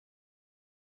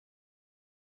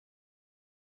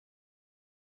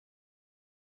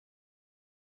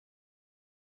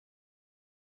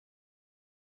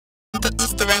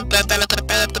durante la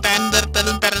terapia de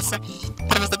Undertale in persa.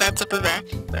 Permessa terza per me.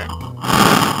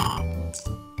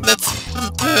 Let's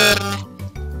return.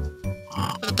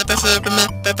 Let's pass per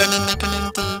Mettaton in the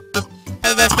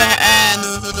that's the end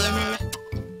of the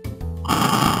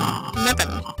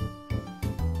Mettaton.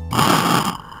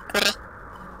 Correct.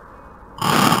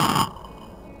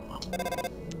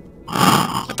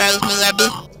 That was my lobby.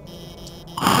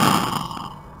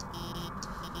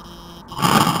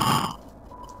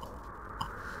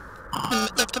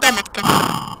 Left the damage come.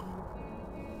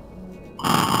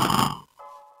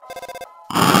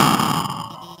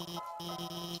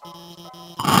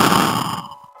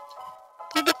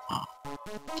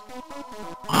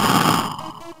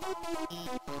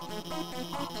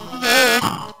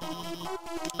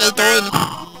 Well done.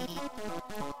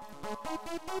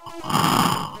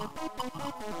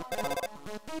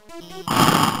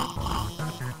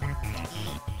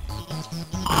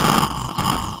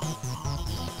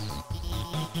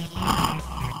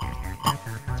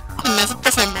 Nasa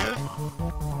pasama.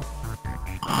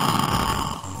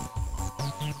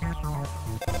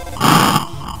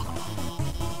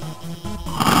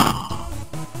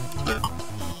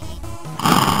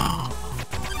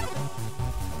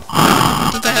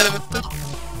 What the hell with the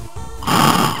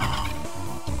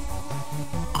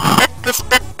breakfast.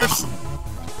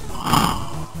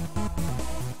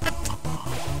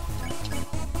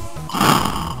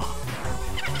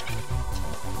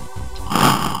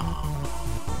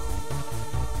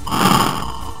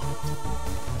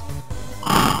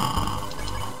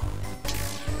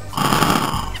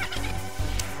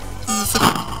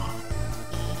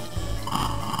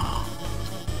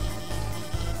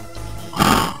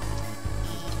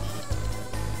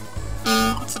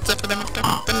 What's up for them?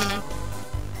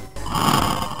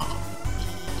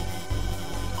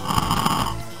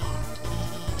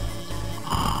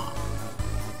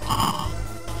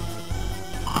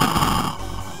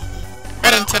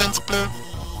 Orange blue.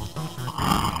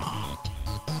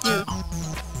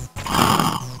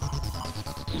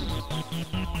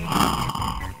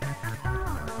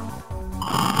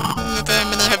 I'm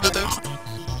gonna have the dose.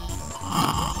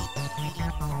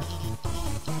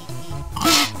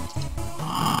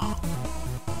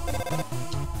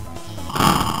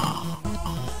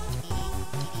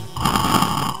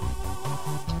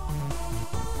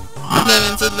 Then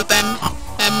until the time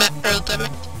I'm not early.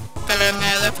 Tell her I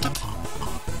left it.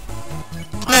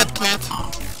 Not.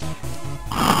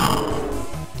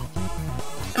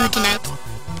 Internet.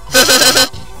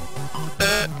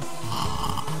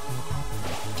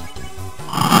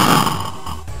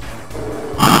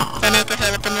 Sana ito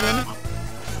harap na rin.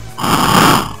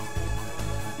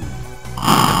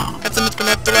 Kasunod ko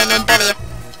na tuloy ng pala.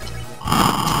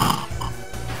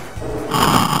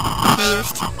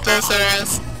 Close her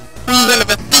eyes.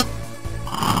 Relevant.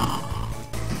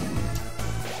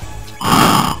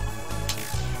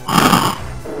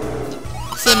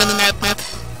 So many net.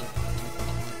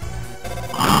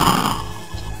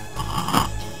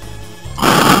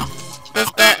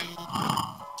 Basta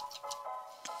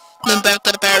non deve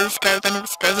trattare scartano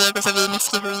spese che se viene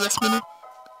scrivere gli asmini.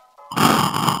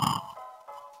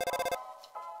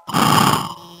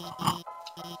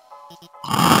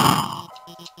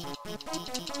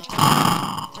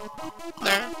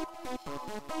 There.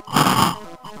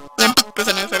 Non tutto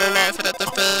se ne sarà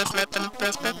testa sletta nel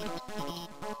prospetto.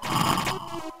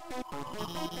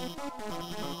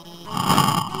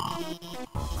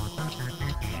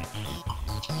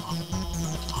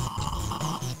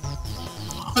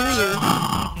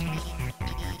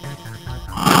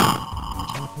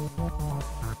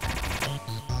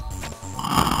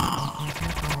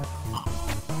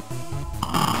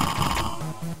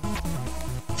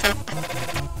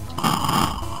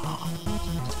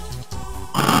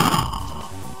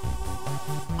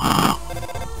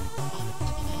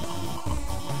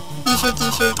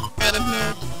 You should add a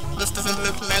nerve. This doesn't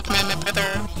look like my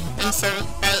Mettaton. Insert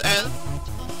LL.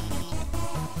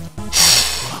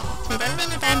 Dahil na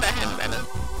natandahan ba na?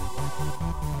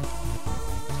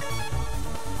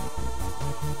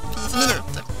 Please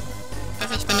minuto.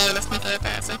 Kasi pinalas na tayo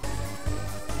pasa.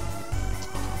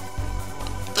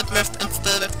 That left and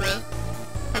still that way.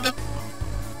 Okay?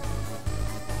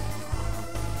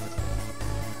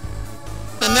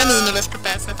 Naninilas ko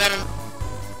pasa. Tarang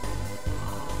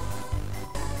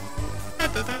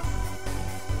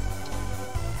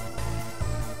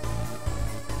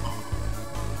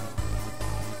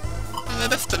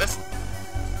Undertale.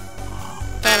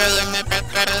 Täällä ei ole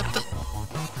näpät varattu.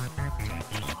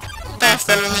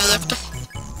 Tästä oli näjätty.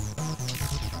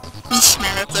 Missä mä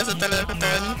katsoin se tällä joku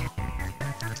toinen?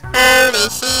 Holy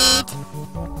shit!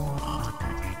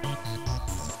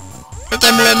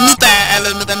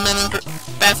 mä niinku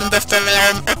pääsin tästä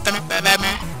vielä ottamatta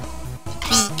elämää.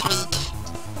 Tweet.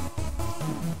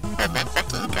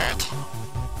 Mettaton card.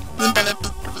 Niin paljon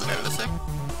pikkuvihollisia.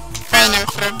 Final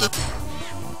Rabbit.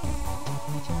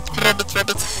 Rabbit.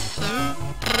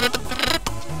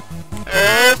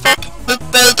 Fuck!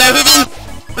 Nyt ei käy hyvin!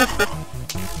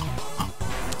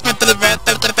 Ajattelin vaan, että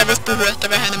tällä kertaa vois puhua ehkä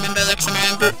vähän enemmän tai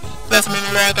jaksamaan, kun tässä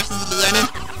meni aika hiljainen.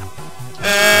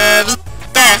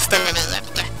 Taas tällainen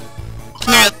jättä.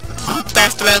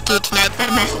 Taas tulee näet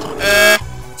varmaan.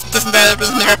 Sitten sen tää joku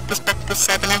sinne hoppuspakkus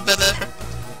saatanan veleihin.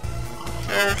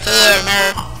 Hell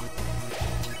no.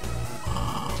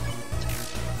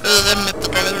 Ei hemmetti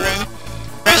paljon hyväinen.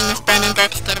 Vähennyspainen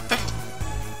 2 kertaa.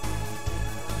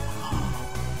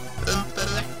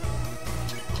 Ympällä.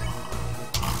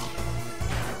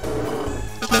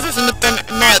 Jos mä saisin nyt tän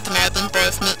näytin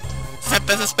pois, niin se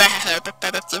saattaisis vähän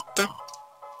helpottaa tätä juttua.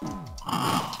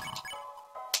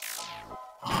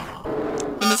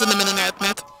 Minne sinne meni näet?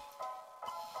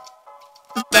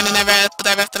 Nyt tän enää vähän, että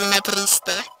pitää vastella näitä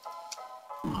ristejä.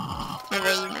 Mä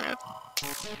voi näet.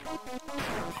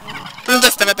 Kuinka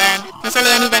kestävä tää on? No se oli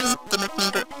ihan hyvä hitto, mut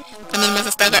niinku... Tän on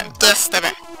ilmeisesti aika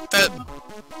kestävä.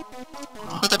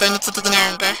 Mikä toi nyt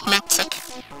sitten onkaan? Matchak.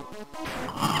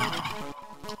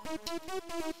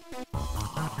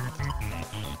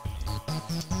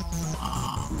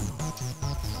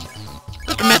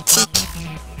 Matchak.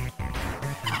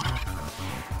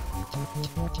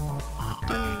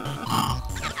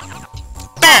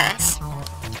 Taas!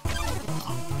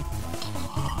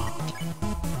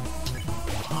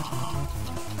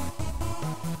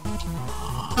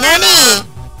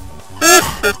 Nani!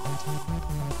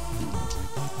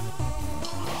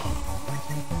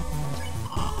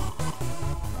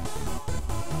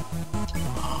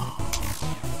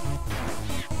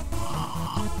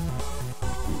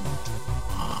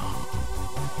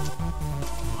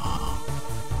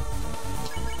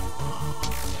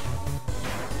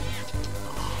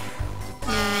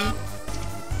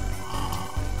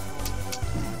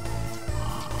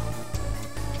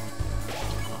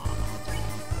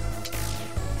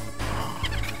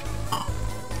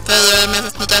 Se ei oo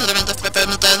ilmeisesti mitään hirveän kestävää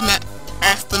mitään mä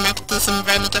astigmatism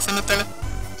vai mitä se nyt oli?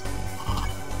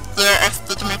 Joo,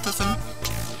 astigmatism.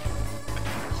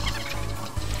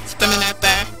 Sitten me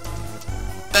näyttää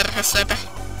perhossäpä.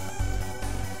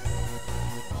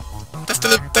 Tästä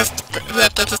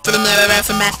hyökkäyksestä tuli mieleen vähän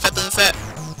se Mettaton, se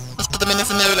jos piti mennä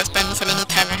sinne ylöspäin, niin se oli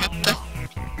nyt hämähättä.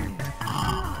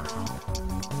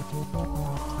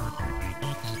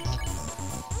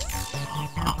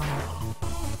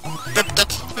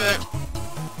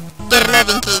 The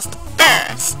Loving Taste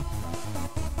taas!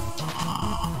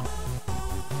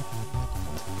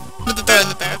 Mitä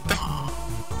toinen täyttä?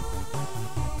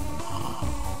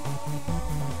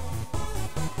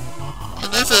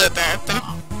 Mitä se on täyttänyt?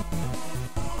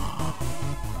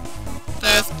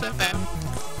 Tästä täällä.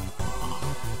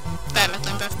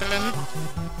 Täälläkin tästä löynyt.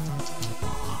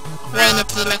 Rain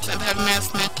up relax and have nice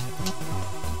snack.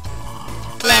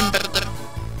 Clamberder.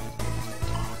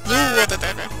 Juu,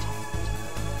 otetaan.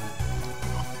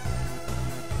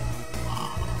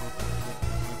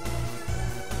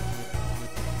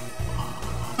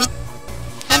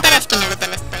 En tällaista ollut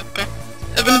tällaista paikkaa.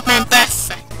 Joku nyt mä oon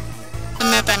tässä.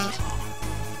 Mennään tänne.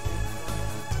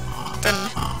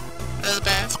 Tänne. Ei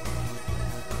pääse.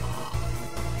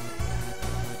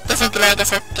 Tässä on kyllä aika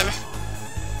sokkele.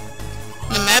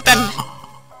 Mennään tänne.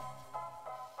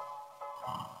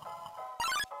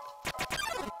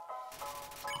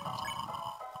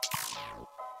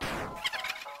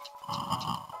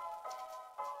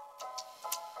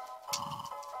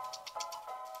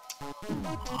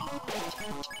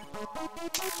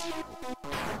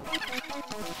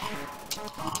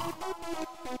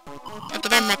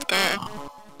 Otetaan matkaa.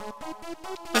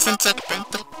 Tässä on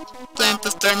checkpointti. Plant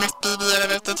the store must be the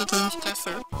elevator to King's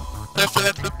Castle. Or fill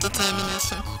it with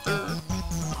determination.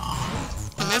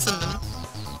 Mennään sinne.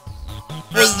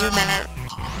 Voi jumala.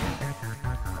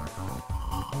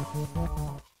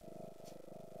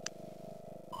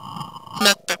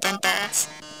 Mettaton taas.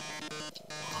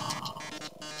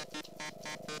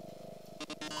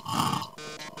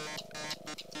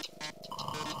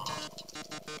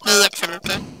 Ei jaksa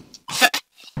lukea.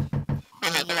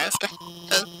 Mennään lästä.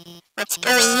 Hey, what's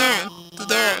going on? The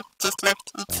door just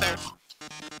locked itself.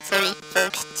 Sorry,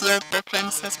 folks, the outdoor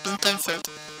plans has been cancelled,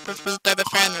 but we'll get a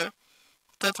final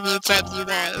that will drive you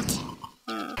wild.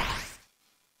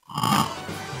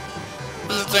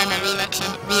 Real drama, real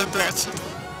action, real bloodshed.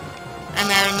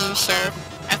 And our new show,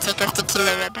 Attack of the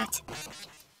Killer Robot.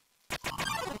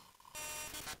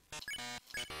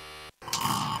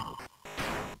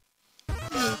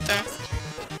 Taas.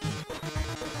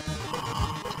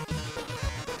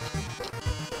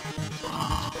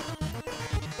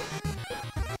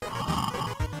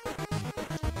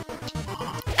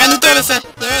 så, gör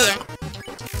det.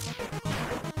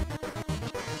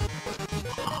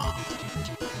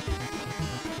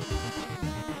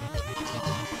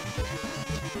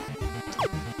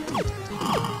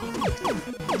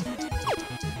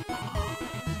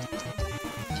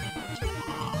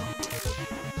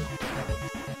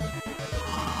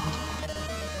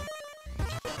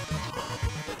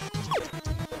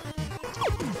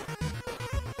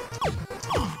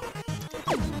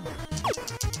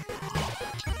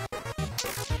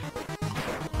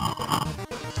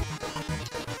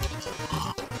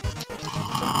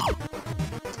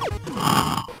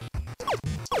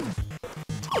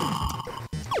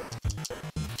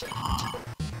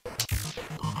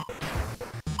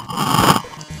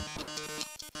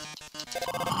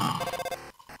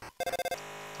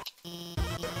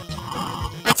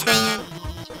 What's going on?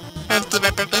 I'll give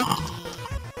up again.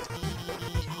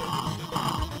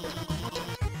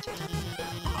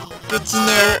 But you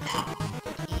know...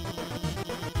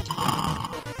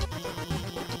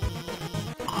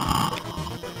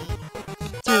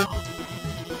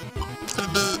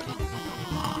 Could be...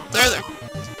 There.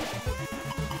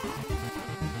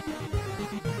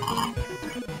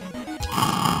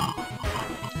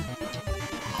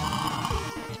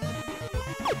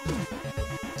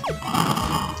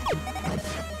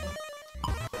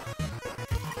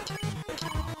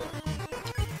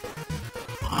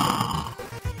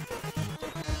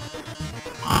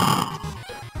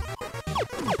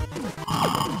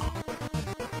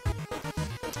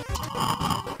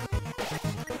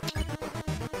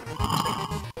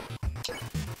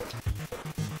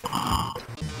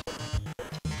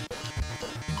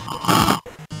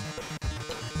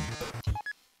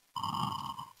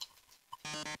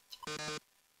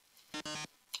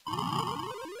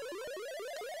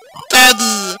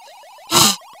 Daddy!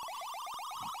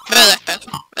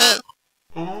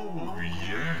 Oh,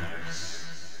 yes.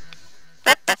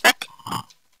 What the fuck?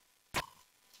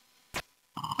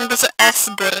 Han går så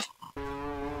assgod.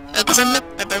 Jag går så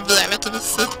mättad av vevet och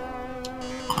vissa.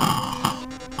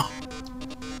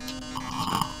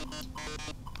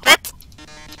 What?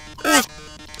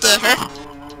 Det här.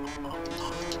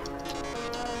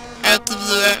 I'll give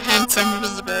you a handsome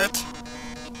reward.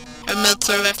 I'll make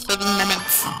your life living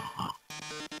moments.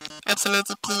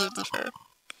 Absolutely beautiful.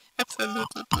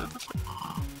 Absolutely beautiful.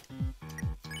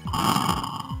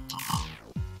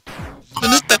 We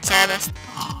need to try this.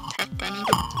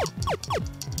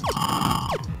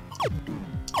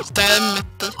 Damn it.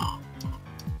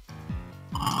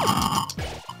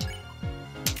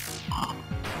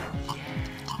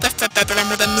 Detta är det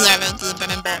moderna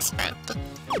tiden en basfight.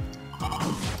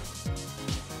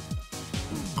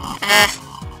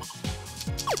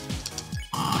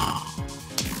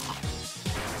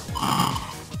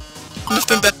 Musta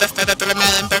tuntuu, että tästä tulee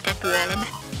meidän takapuolemme.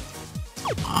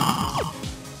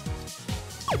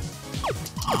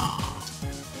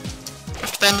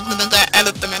 Koska tää nyt mitenkään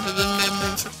älyttömän hyvin mene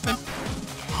mun suhteen.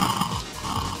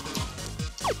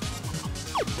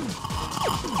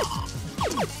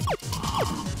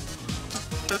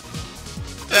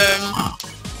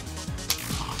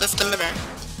 Tästä levää.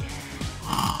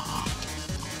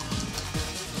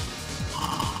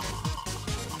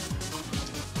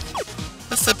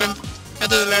 Tässä on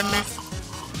edelleen myös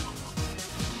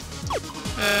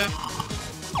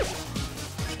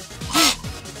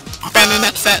päin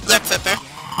näksä jaksata.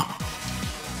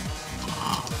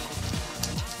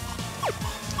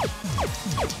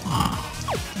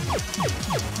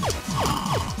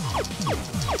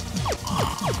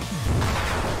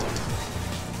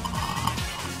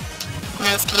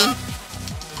 Älskling.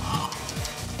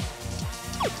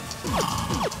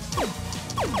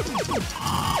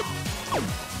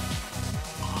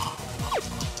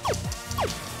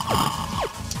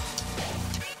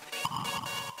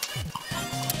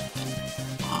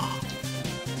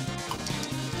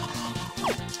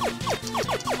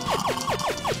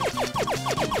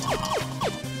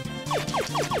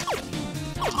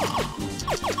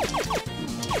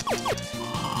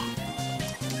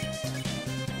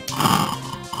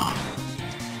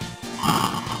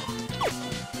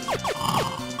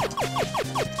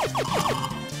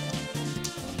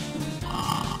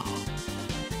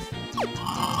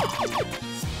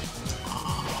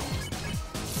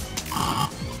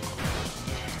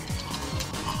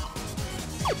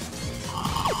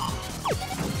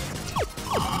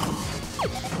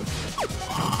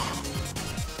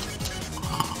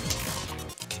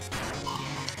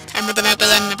 Mutta näytä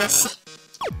jännä tässä.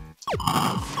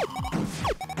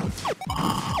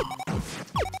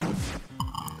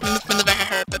 Nyt meni vähän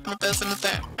höytät, mutta ei se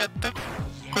mitään, että...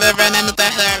 Mulla ei ole enää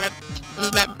mitään häällä.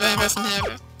 Vähän sen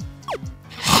häällä.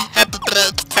 Happy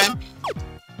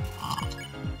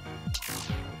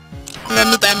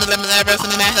millä minä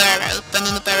voisin enää heräyttää,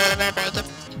 niin niitä ei ole vapaita.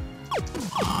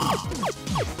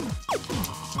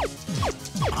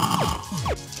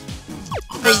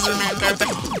 Voi junan kautta.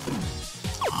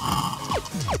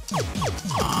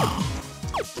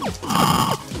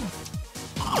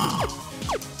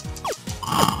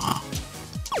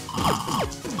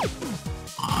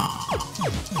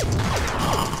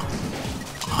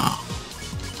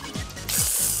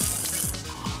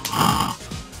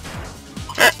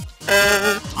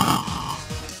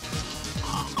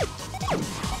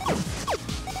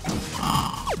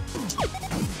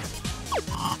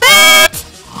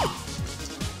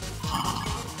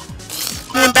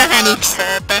 Mun tähän yksi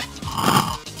HP.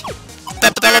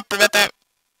 Tää pitää loppu vetää.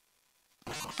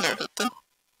 No sitten.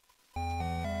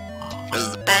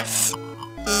 Riipäs.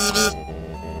 Iivi.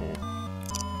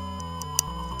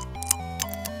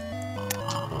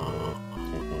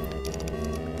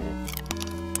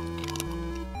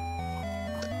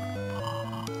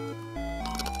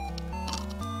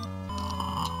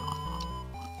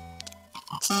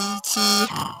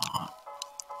 GG.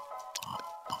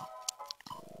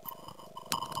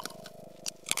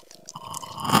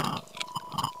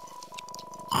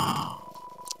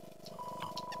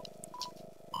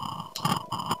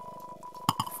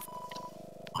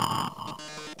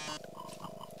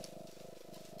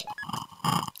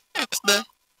 XD.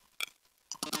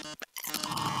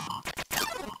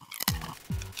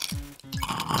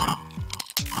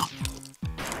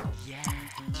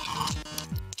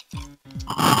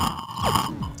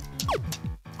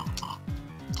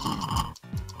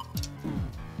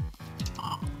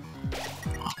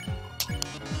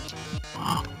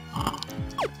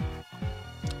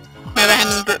 Mä vähän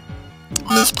niinku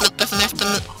misklikkasin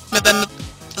äsken, niin mä tän nyt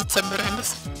itsemurhennus.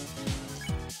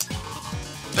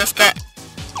 Koska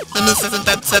mä missasin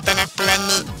tän Z-näppylän,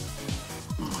 niin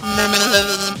mulla meni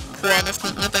hyvin niin huonosti,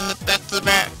 niin mä tän nyt äkkiä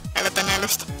vaan aloitan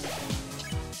alusta.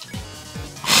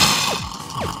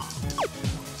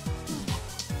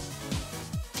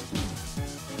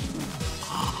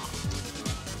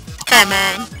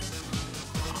 Come on.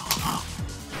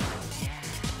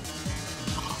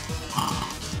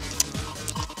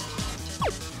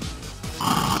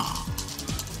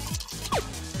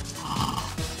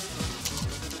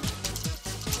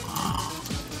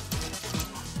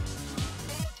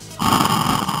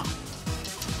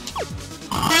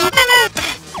 Ei oo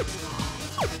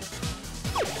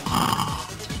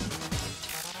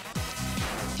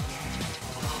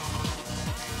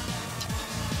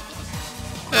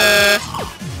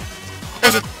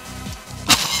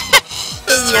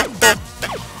totta.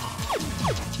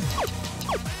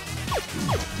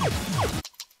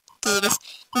 Kiitos.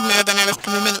 Mä otan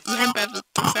alusta, mun meni ihan päin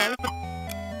vittuun salku.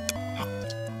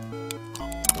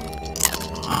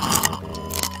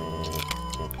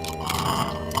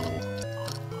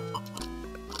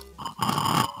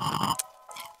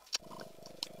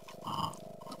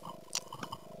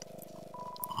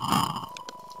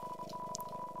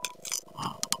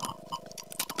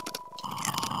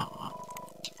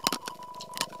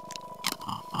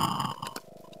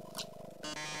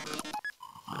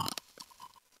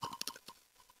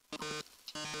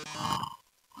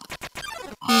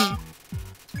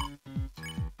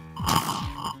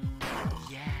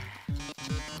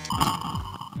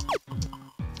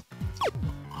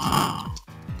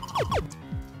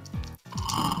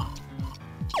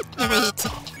 Ja vitsi.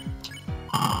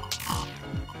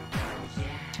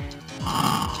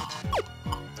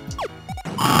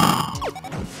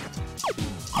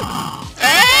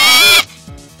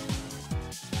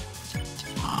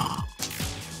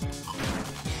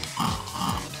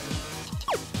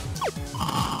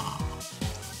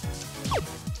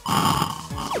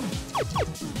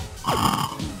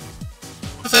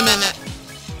 Se menee.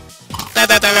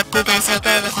 Tätä tällä kuukausilla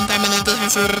päivässä, tää menee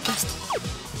ihan surkeasti.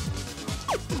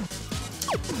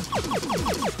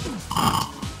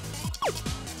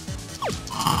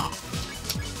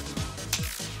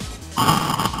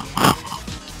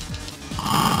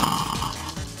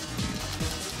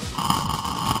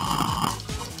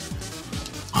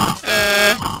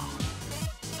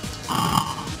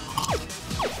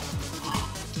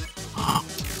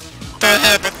 Tää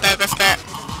helpottaa, koska...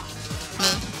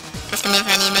 Niin. Koska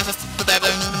mieshän ilmeisesti pitää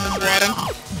vielä niinku mun vuoden.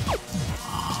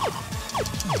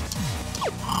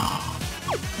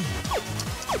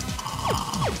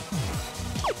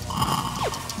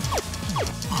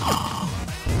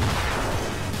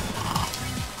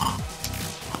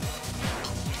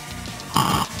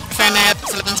 Sä näet, että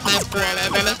sillä on myös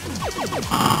puoleen väliin.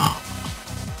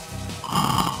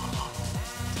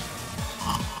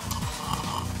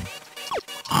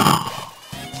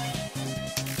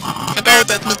 Ja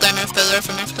toivotaan, että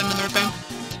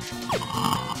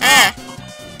Ah!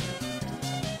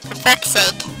 For fuck's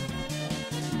sake.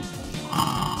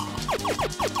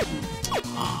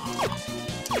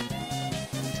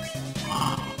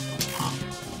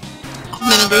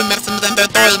 Mä niinku ymmärsin miten toi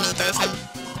toimii toi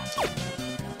sen.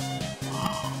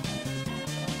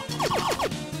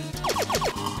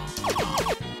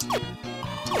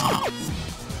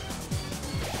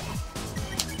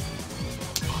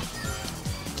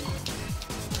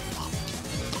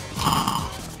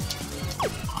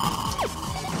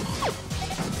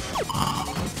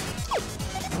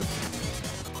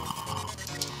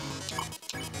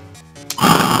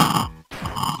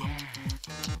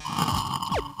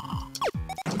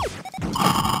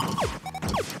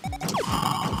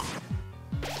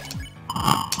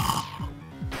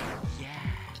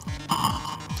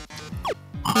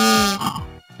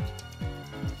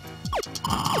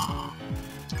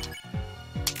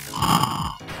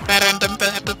 Random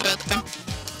happy breakdown.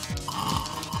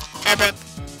 Herbert.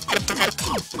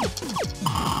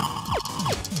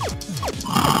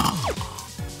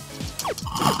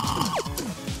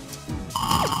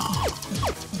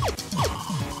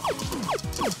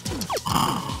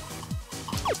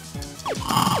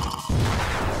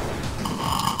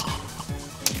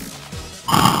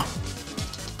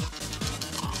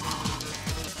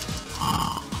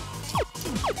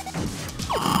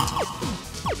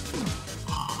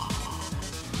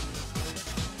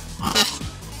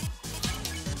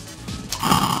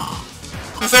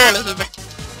 No se oli hyvä.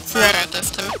 Suoraan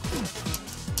keskellä.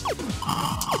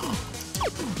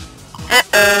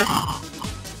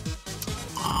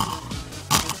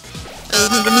 Ei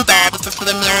niinku mitään aavistus,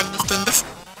 miten minä onnistuin tässä.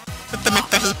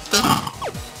 Ottamatta hittiin.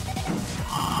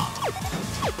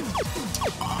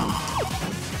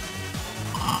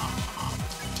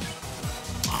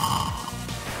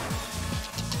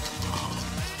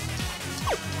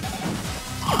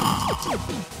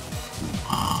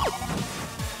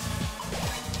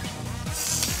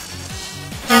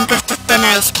 Onko totta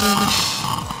naiskiinni?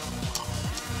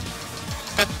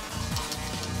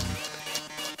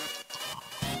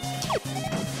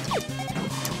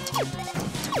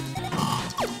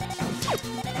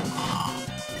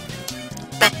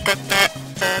 Pakko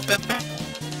tätä.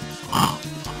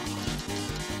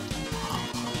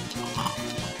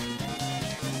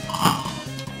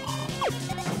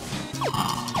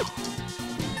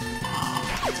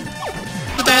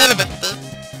 Mitä helvettiä?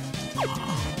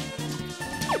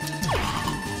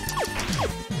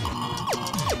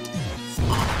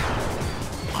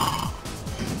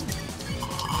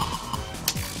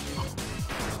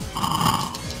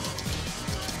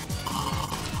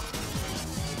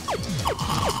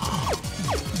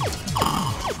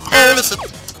 Holy shit.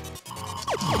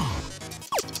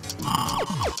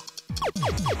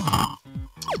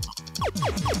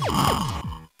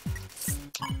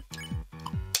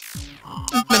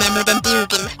 Nyt menee muuten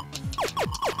tiukille.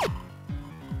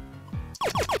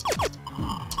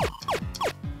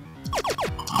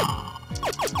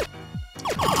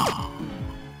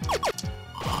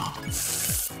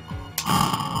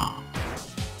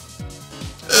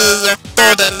 Ei oo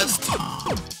todellista.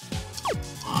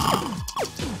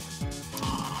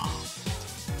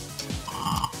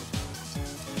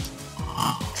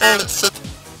 Holy shit.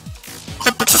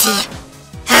 Loppuuko se siihen?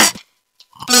 Häh?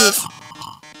 Please.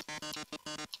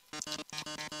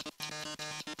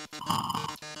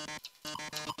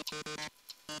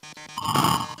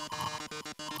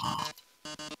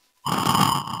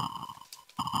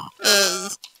 Ei.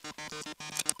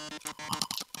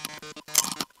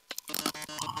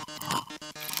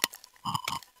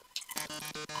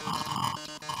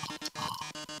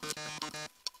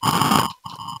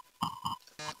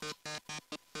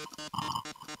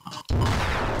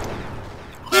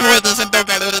 Mä voitin sen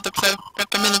tokailuyrityksen,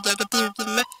 vaikka menikin aika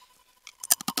tiukille.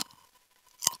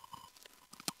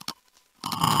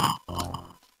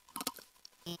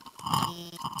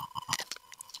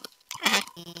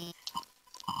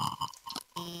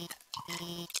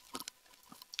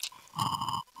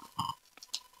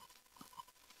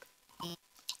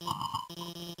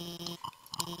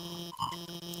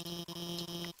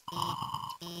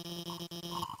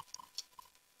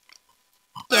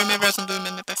 Joo, mä voisin kyllä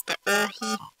mennä tästä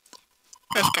ohi.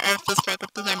 Koska F.I.S.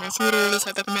 vaikuttaa hieman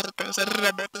surulliselta, että merkkaan sen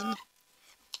robotin.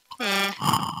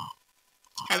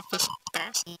 F.I.S.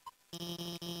 taas.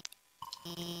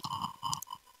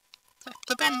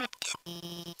 Ehkä tännekin.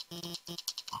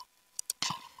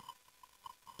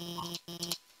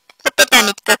 Otetaan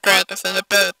nyt koko ajan se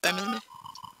pöyttäminen.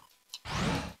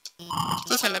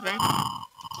 Sisällä vaan.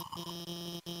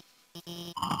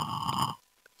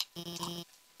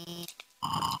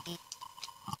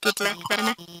 Good luck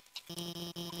varmaan.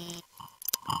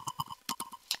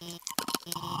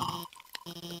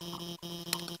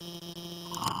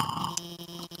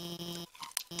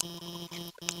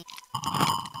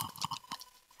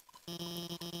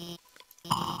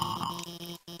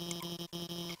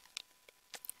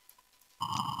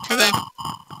 Okay.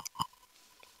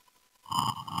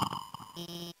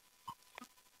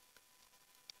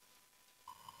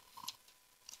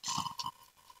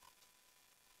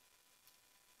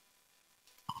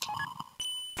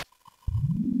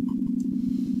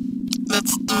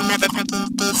 Let's do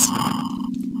motherfucking this.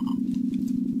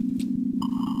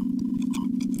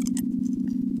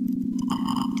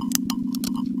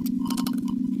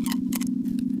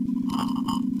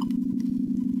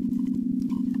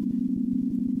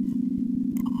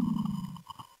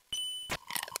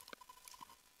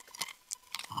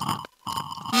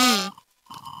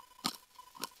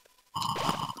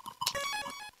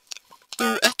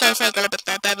 Ehkä jos ei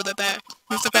kelpattaa tää.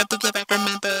 Musta päättyy